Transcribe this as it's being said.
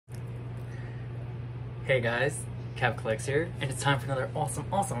Hey guys, Cav Clicks here, and it's time for another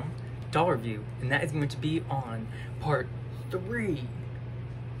awesome doll review, and that is going to be on part 3.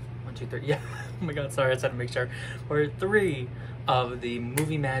 1, 2, 3, yeah, oh my god, sorry, I just had to make sure. Part 3 of the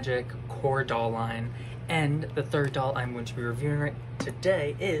Movie Magic core doll line, and the third doll I'm going to be reviewing right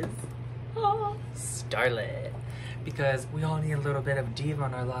today is Starlette, because we all need a little bit of diva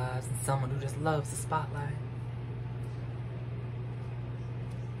in our lives and someone who just loves the spotlight.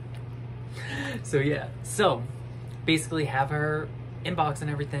 So yeah, so basically have her inbox and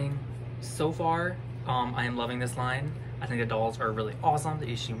everything. So far, I am loving this line. I think the dolls are really awesome.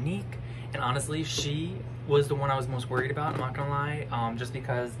 She's unique, and honestly, she was the one I was most worried about. I'm not gonna lie, just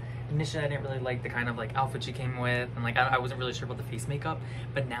because initially I didn't really like the kind of like outfit she came with, and like I wasn't really sure about the face makeup.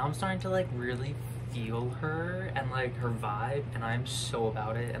 But now I'm starting to like really feel her and like her vibe, and I'm so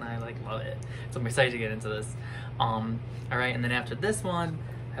about it, and I like love it. So I'm excited to get into this. All right, and then after this one,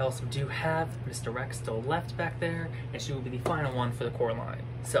 I also do have Mr. Rex still left back there, and she will be the final one for the core line.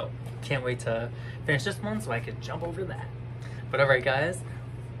 So, can't wait to finish this one so I can jump over that. But alright guys,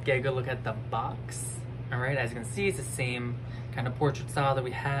 get a good look at the box. Alright, as you can see, it's the same kind of portrait style that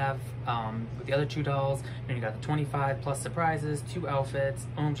we have with the other 2 dolls. And you got the 25 plus surprises, 2 outfits,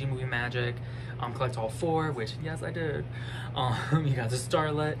 OMG Movie Magic, collect all 4, which, yes I did. You got the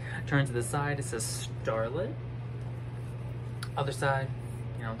Starlette, turn to the side, it says Starlette. Other side,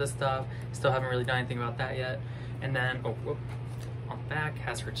 you know, this stuff. Still haven't really done anything about that yet. And then, on the back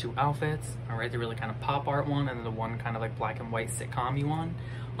has her 2 outfits. All right, the really kind of pop art one, and then the one kind of like black and white sitcom-y one.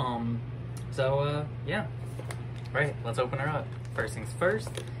 Yeah. Right, let's open her up. First things first,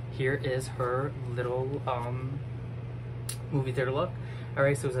 here is her little movie theater look. All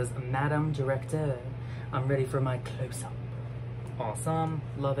right, so it says, Madam Director, I'm ready for my close-up. Awesome,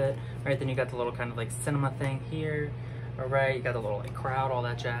 love it. All right, then you got the little kind of like cinema thing here. All right, you got the little like crowd, all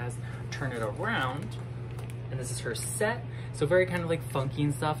that jazz. Turn it around, and this is her set. So very kind of like funky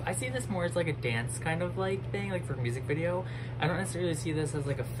and stuff. I see this more as like a dance kind of like thing, like for a music video. I don't necessarily see this as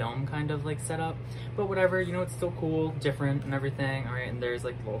like a film kind of like setup, but whatever, you know, it's still cool, different and everything. All right, and there's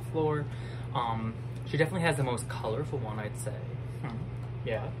like the little floor. She definitely has the most colorful one, I'd say.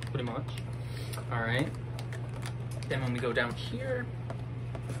 Yeah, pretty much. All right, then when we go down here,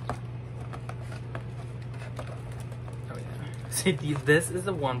 see, this is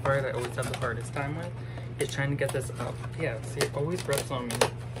the one part I always have the hardest time with, is trying to get this up. Yeah, see, it always rests on me.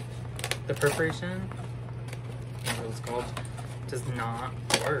 The perforation, whatever it's called, does not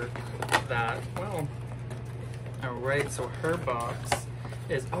work that well. Alright, so her box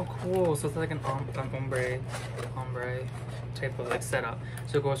is, oh cool, so it's like an ombre type of like setup.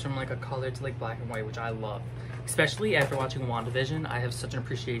 So it goes from like a color to like black and white, which I love. Especially after watching WandaVision, I have such an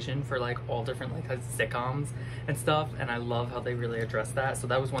appreciation for like all different like sitcoms and stuff, and I love how they really address that. So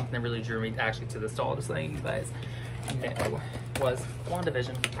that was one thing that really drew me actually to this doll, just letting you guys know, was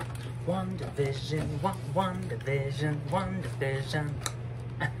WandaVision. WandaVision.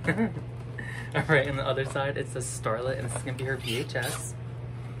 Alright, and the other side, it's the Starlette, and this is gonna be her VHS.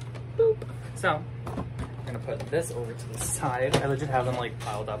 Boop. So, I'm gonna put this over to the side. I legit have them like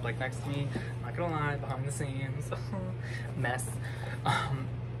piled up like next to me. I'm not gonna lie, behind the scenes. Mess.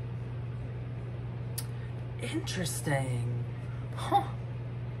 Interesting. Huh.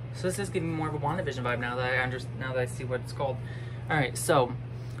 So this is giving me more of a WandaVision vibe now that I see what it's called. Alright, so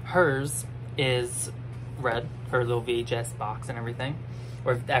hers is red, her little VHS box and everything.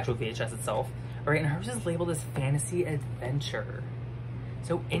 Or the actual VHS itself. Alright, and hers is labeled as Fantasy Adventure.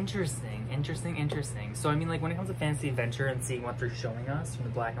 So interesting. So I mean, like when it comes to fantasy adventure and seeing what they're showing us from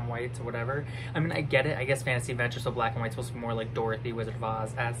the black and white to whatever, I mean, I get it. I guess fantasy adventure, so black and white's supposed to be more like Dorothy, Wizard of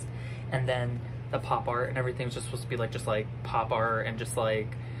Oz-esque, and then the pop art and everything is just supposed to be like just like pop art and just like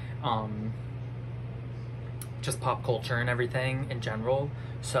just pop culture and everything in general.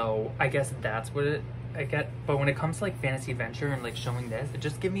 So I guess that's what I get. But when it comes to like fantasy adventure and like showing this, it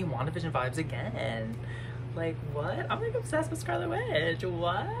just gives me WandaVision vibes again. Like, what? I'm like obsessed with Scarlet Witch.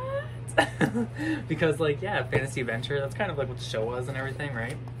 What? Because like, yeah, fantasy adventure, that's kind of like what the show was and everything,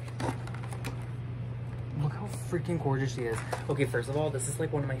 right? Look how freaking gorgeous she is. Okay, first of all, this is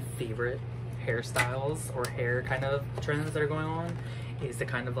like one of my favorite hairstyles or hair kind of trends that are going on, is the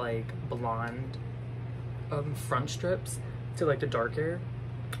kind of like blonde front strips to like the dark hair.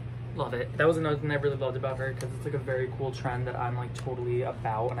 Love it. That was another thing I really loved about her, because it's like a very cool trend that I'm like totally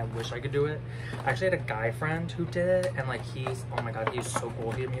about, and I wish I could do it. I actually had a guy friend who did it, and like he's, oh my god, he's so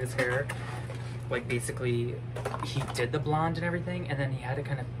cool. He had me his hair, like basically he did the blonde and everything, and then he had it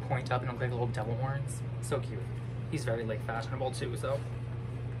kind of point up and look like little devil horns. So cute. He's very like fashionable too, so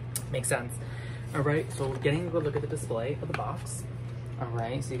makes sense. All right, so we're getting a good look at the display of the box.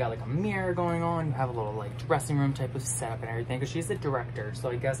 Alright, so you got like a mirror going on, you have a little like dressing room type of setup and everything, because she's the director, so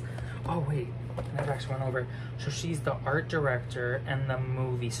I guess, oh wait, I never actually went over. So she's the art director and the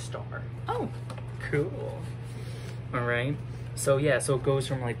movie star. Oh, cool. Alright, so yeah, so it goes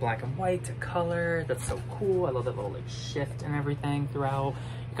from like black and white to color. That's so cool. I love that little like shift and everything throughout.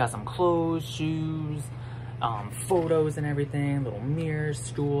 You got some clothes, shoes, photos and everything, little mirrors,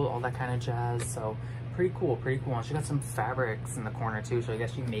 stool, all that kind of jazz. So pretty cool, pretty cool. And she got some fabrics in the corner too, so I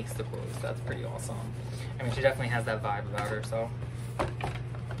guess she makes the clothes. That's pretty awesome. I mean, she definitely has that vibe about her, so.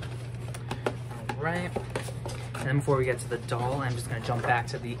 Alright. And then before we get to the doll, I'm just gonna jump back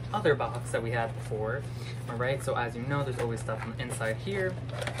to the other box that we had before. Alright, so as you know, there's always stuff on the inside here.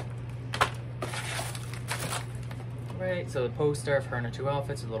 Right, so the poster of her in her 2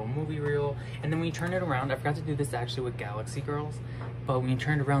 outfits, a little movie reel, and then when you turn it around, I forgot to do this actually with Galaxy Girls, but when you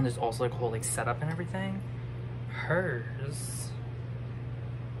turn it around, there's also like a whole like setup and everything. Hers,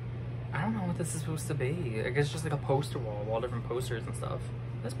 I don't know what this is supposed to be. I guess just like a poster wall, all different posters and stuff.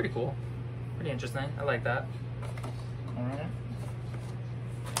 That's pretty cool, pretty interesting. I like that. All right.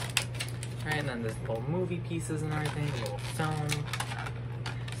 Alright, and then there's little movie pieces and everything, a little film,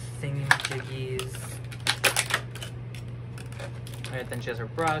 thingy-jiggies. Alright, then she has her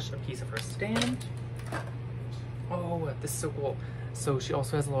brush, a piece of her stand. Oh, this is so cool. So she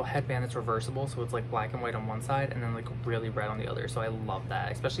also has a little headband that's reversible, so it's like black and white on one side and then like really red on the other. So I love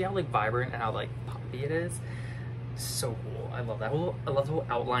that, especially how like vibrant and how like poppy it is. So cool. I love that. I love the whole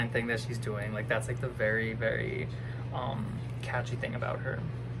outline thing that she's doing. Like that's like the very, very catchy thing about her.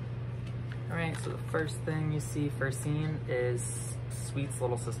 Alright, so the first thing you see, first scene is Sweet's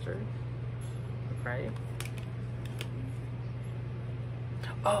little sister. Right?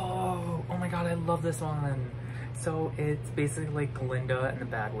 Oh my god, I love this one. So it's basically like Glinda and the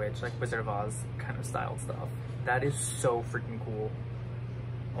Bad Witch, like Wizard of Oz kind of styled stuff. That is so freaking cool.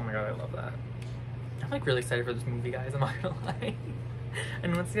 Oh my god, I love that. I'm like really excited for this movie, guys, I'm not gonna lie. I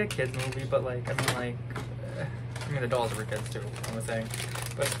know it's like a kid's movie, but like, I mean the dolls are for kids too, I was saying.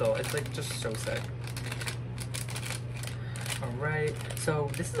 But still, it's like just so sick. Alright, so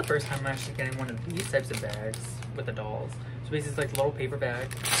this is the first time I'm actually getting one of these types of bags with the dolls. So basically it's like a little paper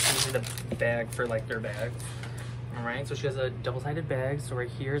bag. This is the bag for like their bags. Alright, so she has a double-sided bag. So right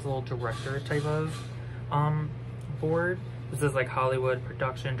here is a little director type of board. This is like Hollywood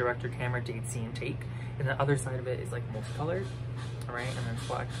production, director, camera, date, scene, take. And the other side of it is like multicolored. Alright, and then it's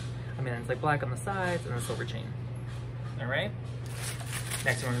black. I mean, it's like black on the sides and then silver chain. Alright.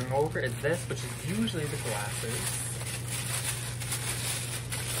 Next one we're going to go over is this, which is usually the glasses.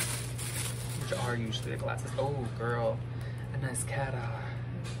 Which are usually the glasses. Oh, girl. A nice cat eye.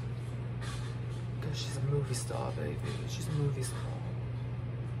 Because she's a movie star, baby. She's a movie star.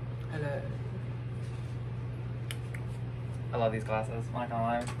 Hello. I love these glasses. I'm not gonna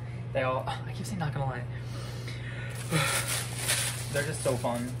lie. They all, I keep saying not gonna lie. They're just so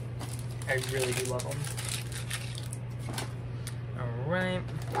fun. I really do love them. Alright,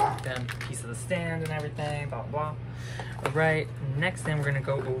 then piece of the stand and everything, blah blah. Alright, next thing we're gonna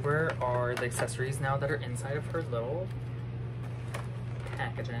go over are the accessories now that are inside of her little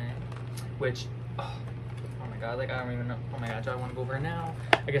packaging. Which, oh my god, like I don't even know. Oh my god, do I want to go over it now?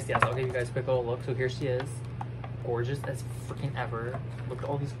 I guess yes, I'll give you guys a quick little look. So here she is. Gorgeous as freaking ever. Look at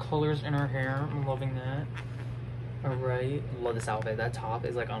all these colors in her hair. I'm loving that. Alright, love this outfit. That top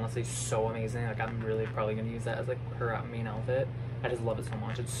is like honestly so amazing. Like I'm really probably gonna use that as like her main outfit. I just love it so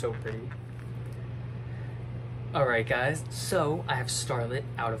much. It's so pretty. Alright guys, so I have Starlette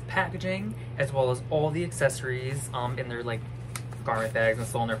out of packaging, as well as all the accessories in their like garment bags and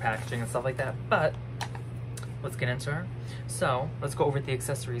still in their packaging and stuff like that. But let's get into her. So let's go over the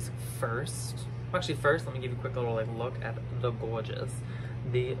accessories first. Actually, first let me give you a quick little like look at the gorgeous,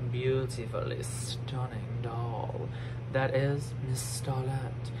 the beautifully stunning doll that is Miss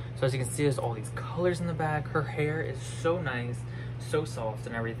Starlette. So as you can see, there's all these colors in the back. Her hair is so nice, so soft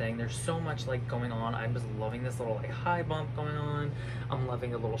and everything. There's so much like going on. I'm just loving this little like high bump going on. I'm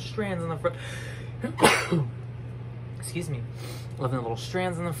loving the little strands in the front. Excuse me. Loving the little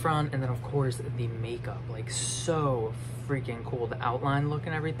strands in the front, and then of course the makeup, like so freaking cool. The outline look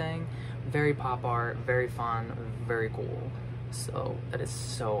and everything, very pop art, very fun, very cool. So that is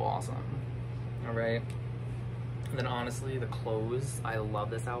so awesome. All right. And then honestly, the clothes, I love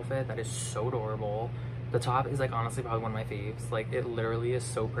this outfit. That is so adorable. The top is like honestly probably one of my faves. Like it literally is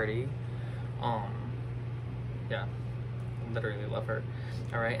so pretty. Yeah, literally love her.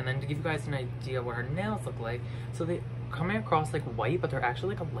 All right, and then to give you guys an idea what her nails look like, so they coming across like white, but they're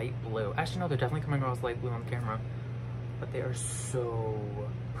actually like a light blue. Actually, no, they're definitely coming across light blue on camera, but they are so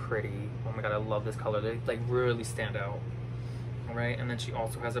pretty. Oh my god, I love this color. They like really stand out. Right, and then she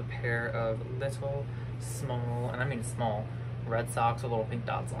also has a pair of little small, and I mean small, red socks with little pink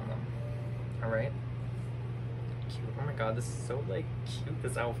dots on them. All right, cute. Oh my god, this is so like cute,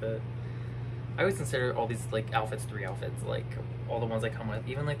 this outfit. I always consider all these like outfits 3 outfits, like all the ones I come with,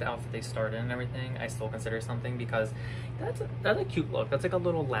 even like the outfit they start in and everything, I still consider something because that's a cute look. That's like a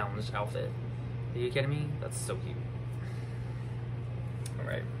little lounge outfit. Are you kidding me? That's so cute. All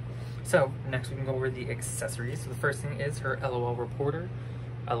right. So next we can go over the accessories. So the first thing is her LOL reporter,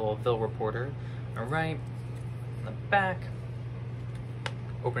 LOLville reporter. All right, on the back,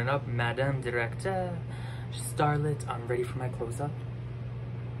 open it up, Madame Directeur, Starlette, I'm ready for my close-up.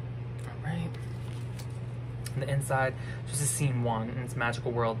 All right. On the inside, just a scene 1, and it's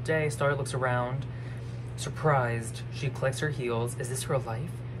magical world day. Starlette looks around, surprised. She clicks her heels. Is this real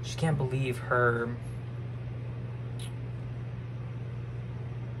life? She can't believe her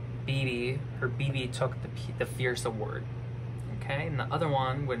BB took the Fierce Award. Okay, and the other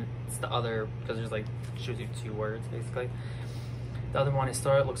one, when it's the other, because there's like, shows you 2 words basically. The other one is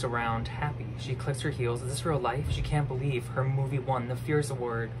Starlette looks around, happy. She clicks her heels. Is this real life? She can't believe her movie won the Fierce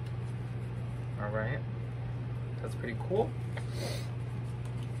Award. All right, that's pretty cool.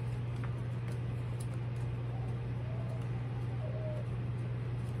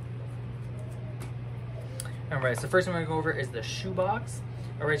 All right, so first thing we're gonna go over is the shoebox.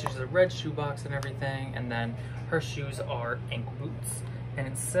 All right, so she's a red shoebox and everything, and then her shoes are ankle boots, and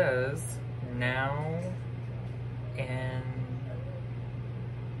it says now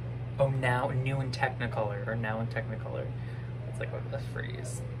new in Technicolor, or now in Technicolor. It's like a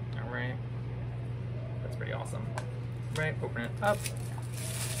phrase. All right, that's pretty awesome. All right, open it up.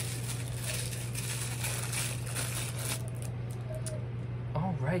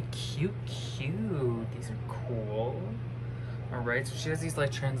 All right, cute. These are cool. All right, so she has these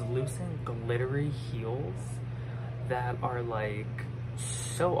like translucent glittery heels that are like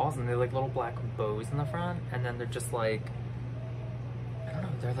so awesome. They're like little black bows in the front, and then they're just like, I don't know,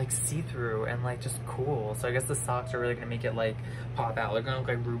 they're like see-through and like just cool. So I guess the socks are really gonna make it like pop out. They're gonna look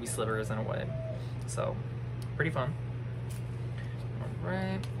like ruby slippers in a way. So pretty fun. All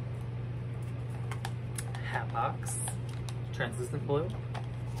right, hat box, translucent blue.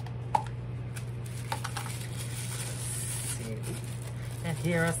 And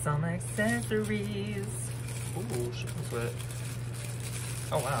here are some accessories. Ooh, shit, what's with it?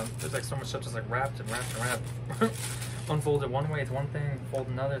 Oh wow, there's like so much stuff just like wrapped and wrapped and wrapped. Unfolded one way, it's one thing. Fold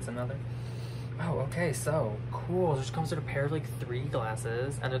another, it's another. Oh, okay, so cool. This comes with a pair of like 3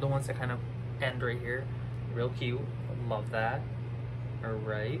 glasses, and they're the ones that kind of end right here. Real cute. Love that. All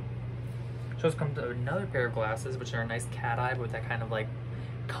right. Shows comes with another pair of glasses, which are a nice cat eye with that kind of like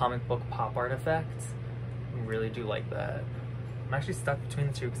comic book pop art effect. I really do like that. I'm actually stuck between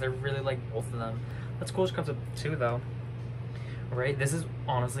the 2 because I really like both of them. That's cool. She comes with 2 though. Right, this is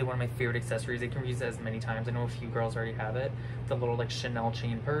honestly one of my favorite accessories. I can use it as many times. I know a few girls already have it. The little like Chanel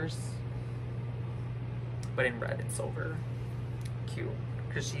chain purse, but in red and silver. Cute,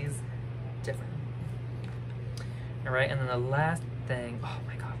 because she's different. All right, and then the last thing. Oh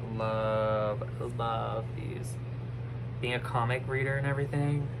my god, love these. Being a comic reader and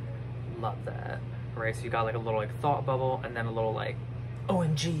everything, love that. Right, so you got like a little like thought bubble, and then a little like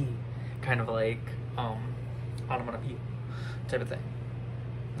OMG kind of like onomatopoeia type of thing.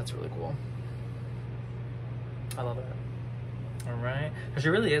 That's really cool. I love that. All right, because she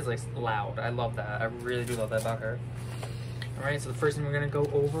really is like loud. I love that. I really do love that about her. All right, so the first thing we're gonna go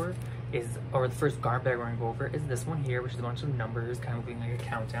over is, or the first garment bag we're gonna go over is this one here, which is a bunch of numbers, kind of being like a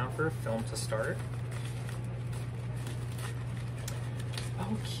countdown for a film to start.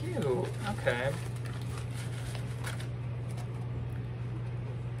 Oh, cute. Okay.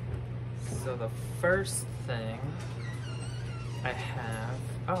 So the first thing I have,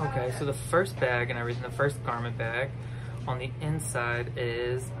 oh okay, so the first bag and everything, the first garment bag on the inside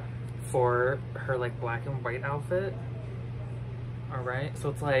is for her like black and white outfit. All right, so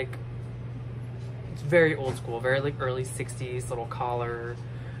it's like, it's very old school, very like early 60s, little collar,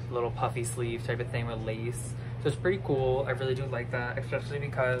 little puffy sleeve type of thing with lace. So it's pretty cool. I really do like that, especially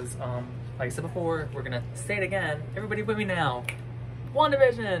because, like I said before, we're gonna say it again, everybody with me now.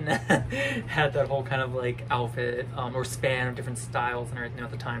 WandaVision had that whole kind of like outfit or span of different styles and everything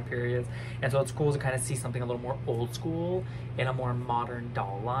at the time periods, and so it's cool to kind of see something a little more old school in a more modern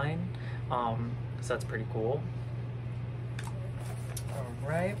doll line. So that's pretty cool. All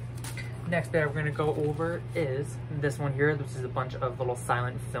right, next bag we're gonna go over is this one here. This is a bunch of little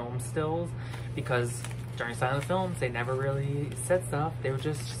silent film stills, because during silent films they never really said stuff. They would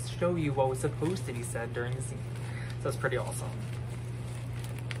just show you what was supposed to be said during the scene. So it's pretty awesome.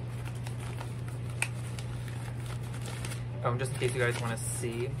 Just in case you guys want to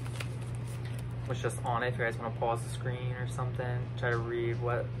see what's just on it, if you guys want to pause the screen or something, try to read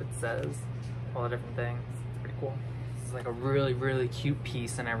what it says, all the different things. It's pretty cool. This is like a really, really cute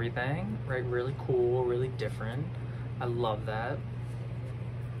piece and everything, right? Really cool, really different. I love that.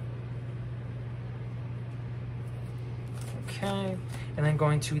 Okay, and then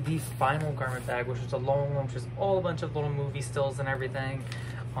going to the final garment bag, which is a long one, which is all a bunch of little movie stills and everything.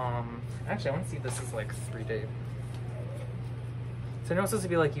 Actually, I want to see if this is like 3D. So I know it's supposed to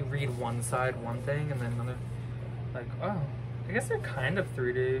be like you read one side, one thing, and then another. Like, oh, I guess they're kind of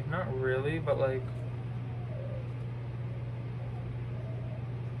 3D. Not really, but like.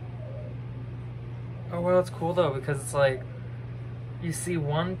 Oh, well, it's cool though, because it's like, you see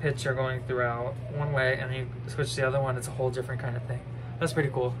one picture going throughout one way, and then you switch to the other one, it's a whole different kind of thing. That's pretty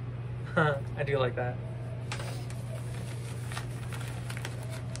cool. I do like that.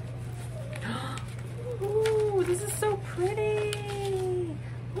 Ooh, this is so pretty.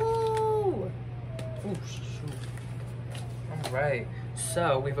 Ooh. Ooh, shoot. All right.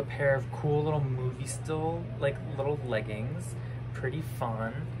 So we have a pair of cool little movie still, like little leggings. Pretty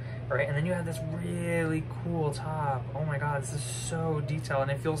fun. Right, and then you have this really cool top. Oh my god, this is so detailed,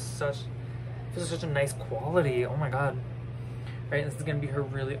 and it feels such a nice quality. Oh my god. Right, this is gonna be her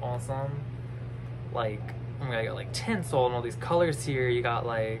really awesome. Like, oh my god, I got like tinsel and all these colors here. You got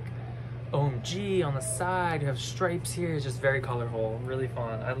like OMG on the side. You have stripes here. It's just very colorful, really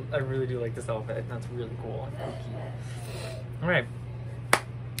fun. I really do like this outfit. That's really cool. All right,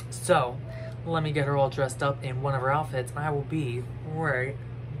 so let me get her all dressed up in one of her outfits, and I will be right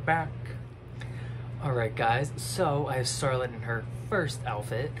back. Alright guys, so I have Starlette in her first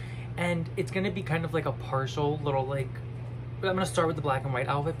outfit, and it's gonna be kind of like a partial little like, I'm gonna start with the black and white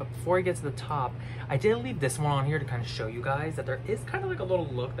outfit, but before I get to the top, I did leave this one on here to kind of show you guys that there is kind of like a little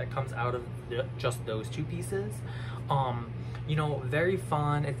look that comes out of just those two pieces. You know, very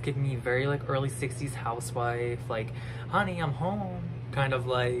fun. It's giving me very like early 60s housewife, like, honey, I'm home, kind of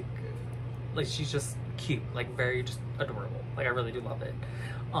like she's just cute, like very just adorable. Like I really do love it.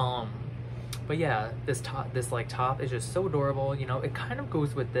 But yeah, this top is just so adorable. You know, it kind of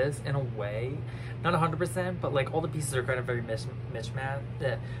goes with this in a way, not 100%, but like all the pieces are kind of very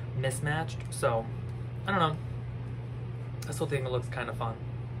mismatched. So I don't know. This whole thing looks kind of fun.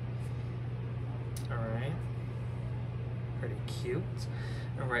 All right, pretty cute.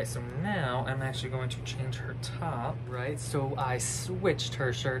 All right, so now I'm actually going to change her top. Right, so I switched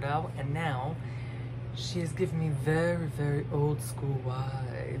her shirt out, and now she has given me very, very old school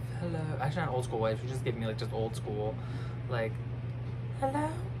wife. Hello. Actually, not old school wife. She just gave me like just old school. Like, hello,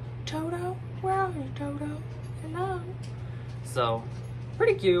 Toto? Where are you, Toto? Hello. So,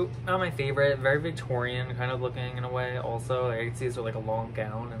 pretty cute. Not my favorite. Very Victorian kind of looking in a way. Also, like, I can see this with like a long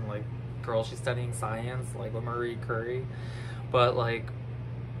gown and like, girl, she's studying science, like with Marie Curie. But like,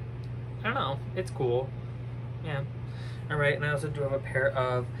 I don't know. It's cool. Yeah. Alright, and I also do have a pair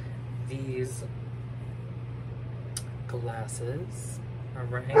of these glasses,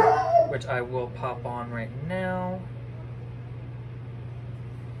 alright, which I will pop on right now.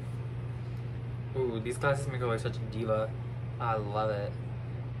 Ooh, these glasses make her look like such a diva. I love it.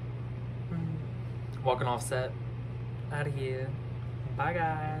 Walking off set. Out of here. Bye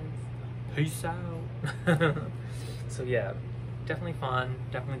guys. Peace out. So yeah, definitely fun,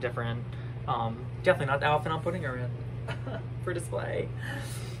 definitely different. Definitely not the outfit I'm putting her in for display.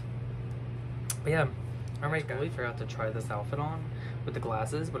 But yeah. Alright, I really forgot to try this outfit on with the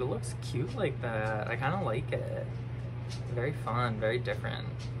glasses, but it looks cute like that. I kind of like it. Very fun, very different.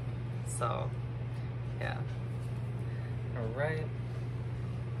 So, yeah. Alright.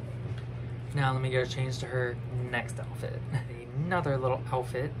 Now let me get her changed to her next outfit. Another little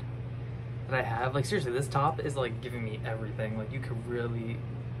outfit that I have. Like seriously, this top is like giving me everything. Like you could really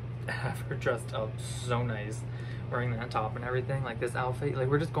have her dressed up so nice wearing that top and everything. Like this outfit, like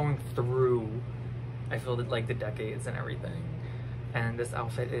we're just going through, I feel like the decades and everything, and this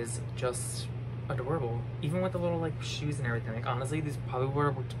outfit is just adorable. Even with the little like shoes and everything. Like honestly, these probably would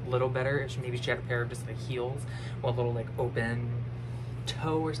have worked a little better if maybe she had a pair of just like heels with a little like open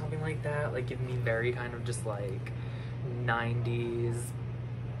toe or something like that. Like giving me very kind of just like 90s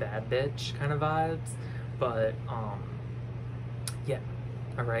bad bitch kind of vibes. But yeah.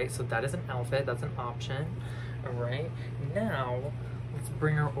 Alright, so that is an outfit, that's an option. Alright, now let's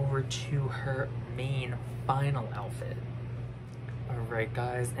bring her over to her main final outfit. Alright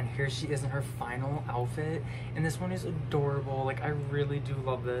guys, and here she is in her final outfit, and this one is adorable. Like I really do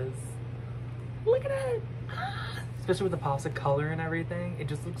love this. Look at it! Especially with the pops of color and everything, it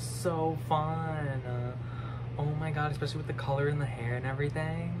just looks so fun. Oh my god, especially with the color in the hair and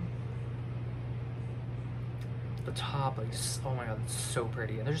everything. the top, like, oh my god, it's so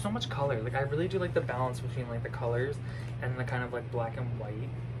pretty. And there's so much color. Like, I really do like the balance between like the colors and the kind of like black and white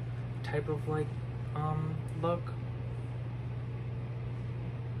type of like look.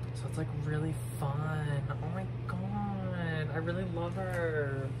 So it's like really fun. Oh my god, I really love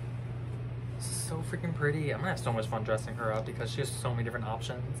her. So freaking pretty. I'm gonna have so much fun dressing her up because she has so many different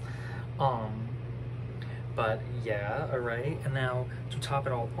options. But yeah, alright. And now to top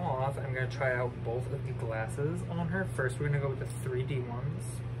it all off, I'm gonna try out both of the glasses on her. First, we're gonna go with the 3D ones,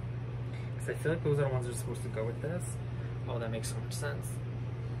 because I feel like those are the ones that are supposed to go with this. Oh, that makes so much sense.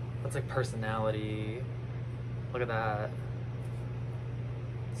 That's like personality. Look at that.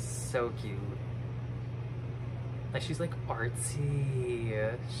 So cute. Like, she's like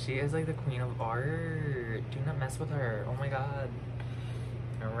artsy. She is like the queen of art. Do not mess with her. Oh my god.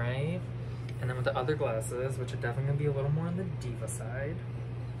 Alright. And then with the other glasses, which are definitely gonna be a little more on the diva side.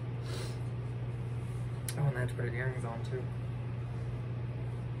 Oh, and I have to put her earrings on too.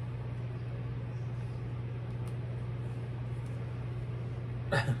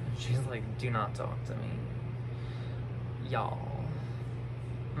 She's like, do not talk to me. Y'all.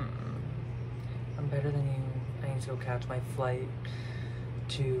 I'm better than you. I need to go catch my flight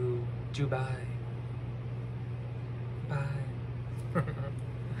to Dubai. Bye.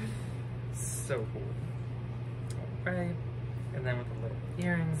 So cool. Alright. And then with the little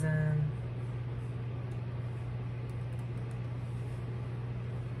earrings in.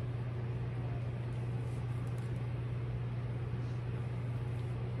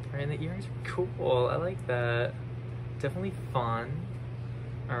 Alright, and the earrings are cool. I like that. Definitely fun.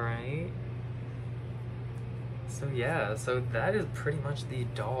 Alright. So yeah, so that is pretty much the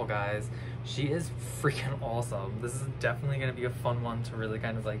doll, guys. She is freaking awesome. This is definitely gonna be a fun one to really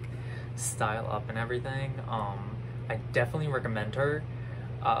kind of like style up and everything. I definitely recommend her.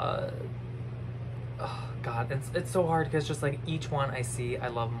 Oh god, it's so hard because just like each one I see I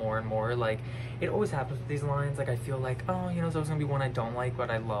love more and more. Like, it always happens with these lines. Like, I feel like, oh, you know, there's gonna be one I don't like, but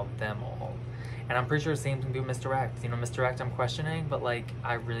I love them all. And I'm pretty sure the same thing with Mr. X. You know, Mr. X I'm questioning, but like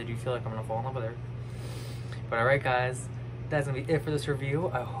I really do feel like I'm gonna fall in love with her. But alright guys, that's gonna be it for this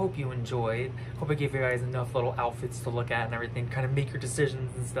review. I hope you enjoyed. Hope I gave you guys enough little outfits to look at and everything, kind of make your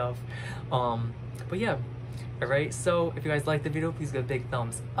decisions and stuff. But yeah, alright, so if you guys liked the video, please give a big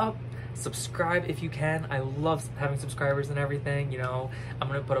thumbs up. Subscribe if you can. I love having subscribers and everything. You know, I'm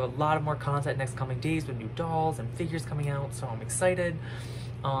gonna put up a lot of more content next coming days with new dolls and figures coming out, so I'm excited.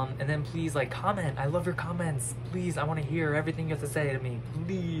 And then please, like, comment. I love your comments. Please, I want to hear everything you have to say to me.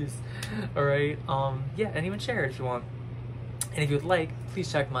 Please. Alright, yeah, and even share it if you want. And if you would like,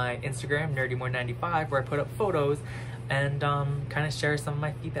 please check my Instagram, nerdymore95, where I put up photos and kind of share some of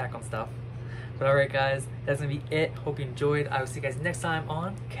my feedback on stuff. But alright guys, that's gonna be it. Hope you enjoyed. I will see you guys next time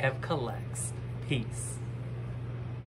on Kev Collects. Peace.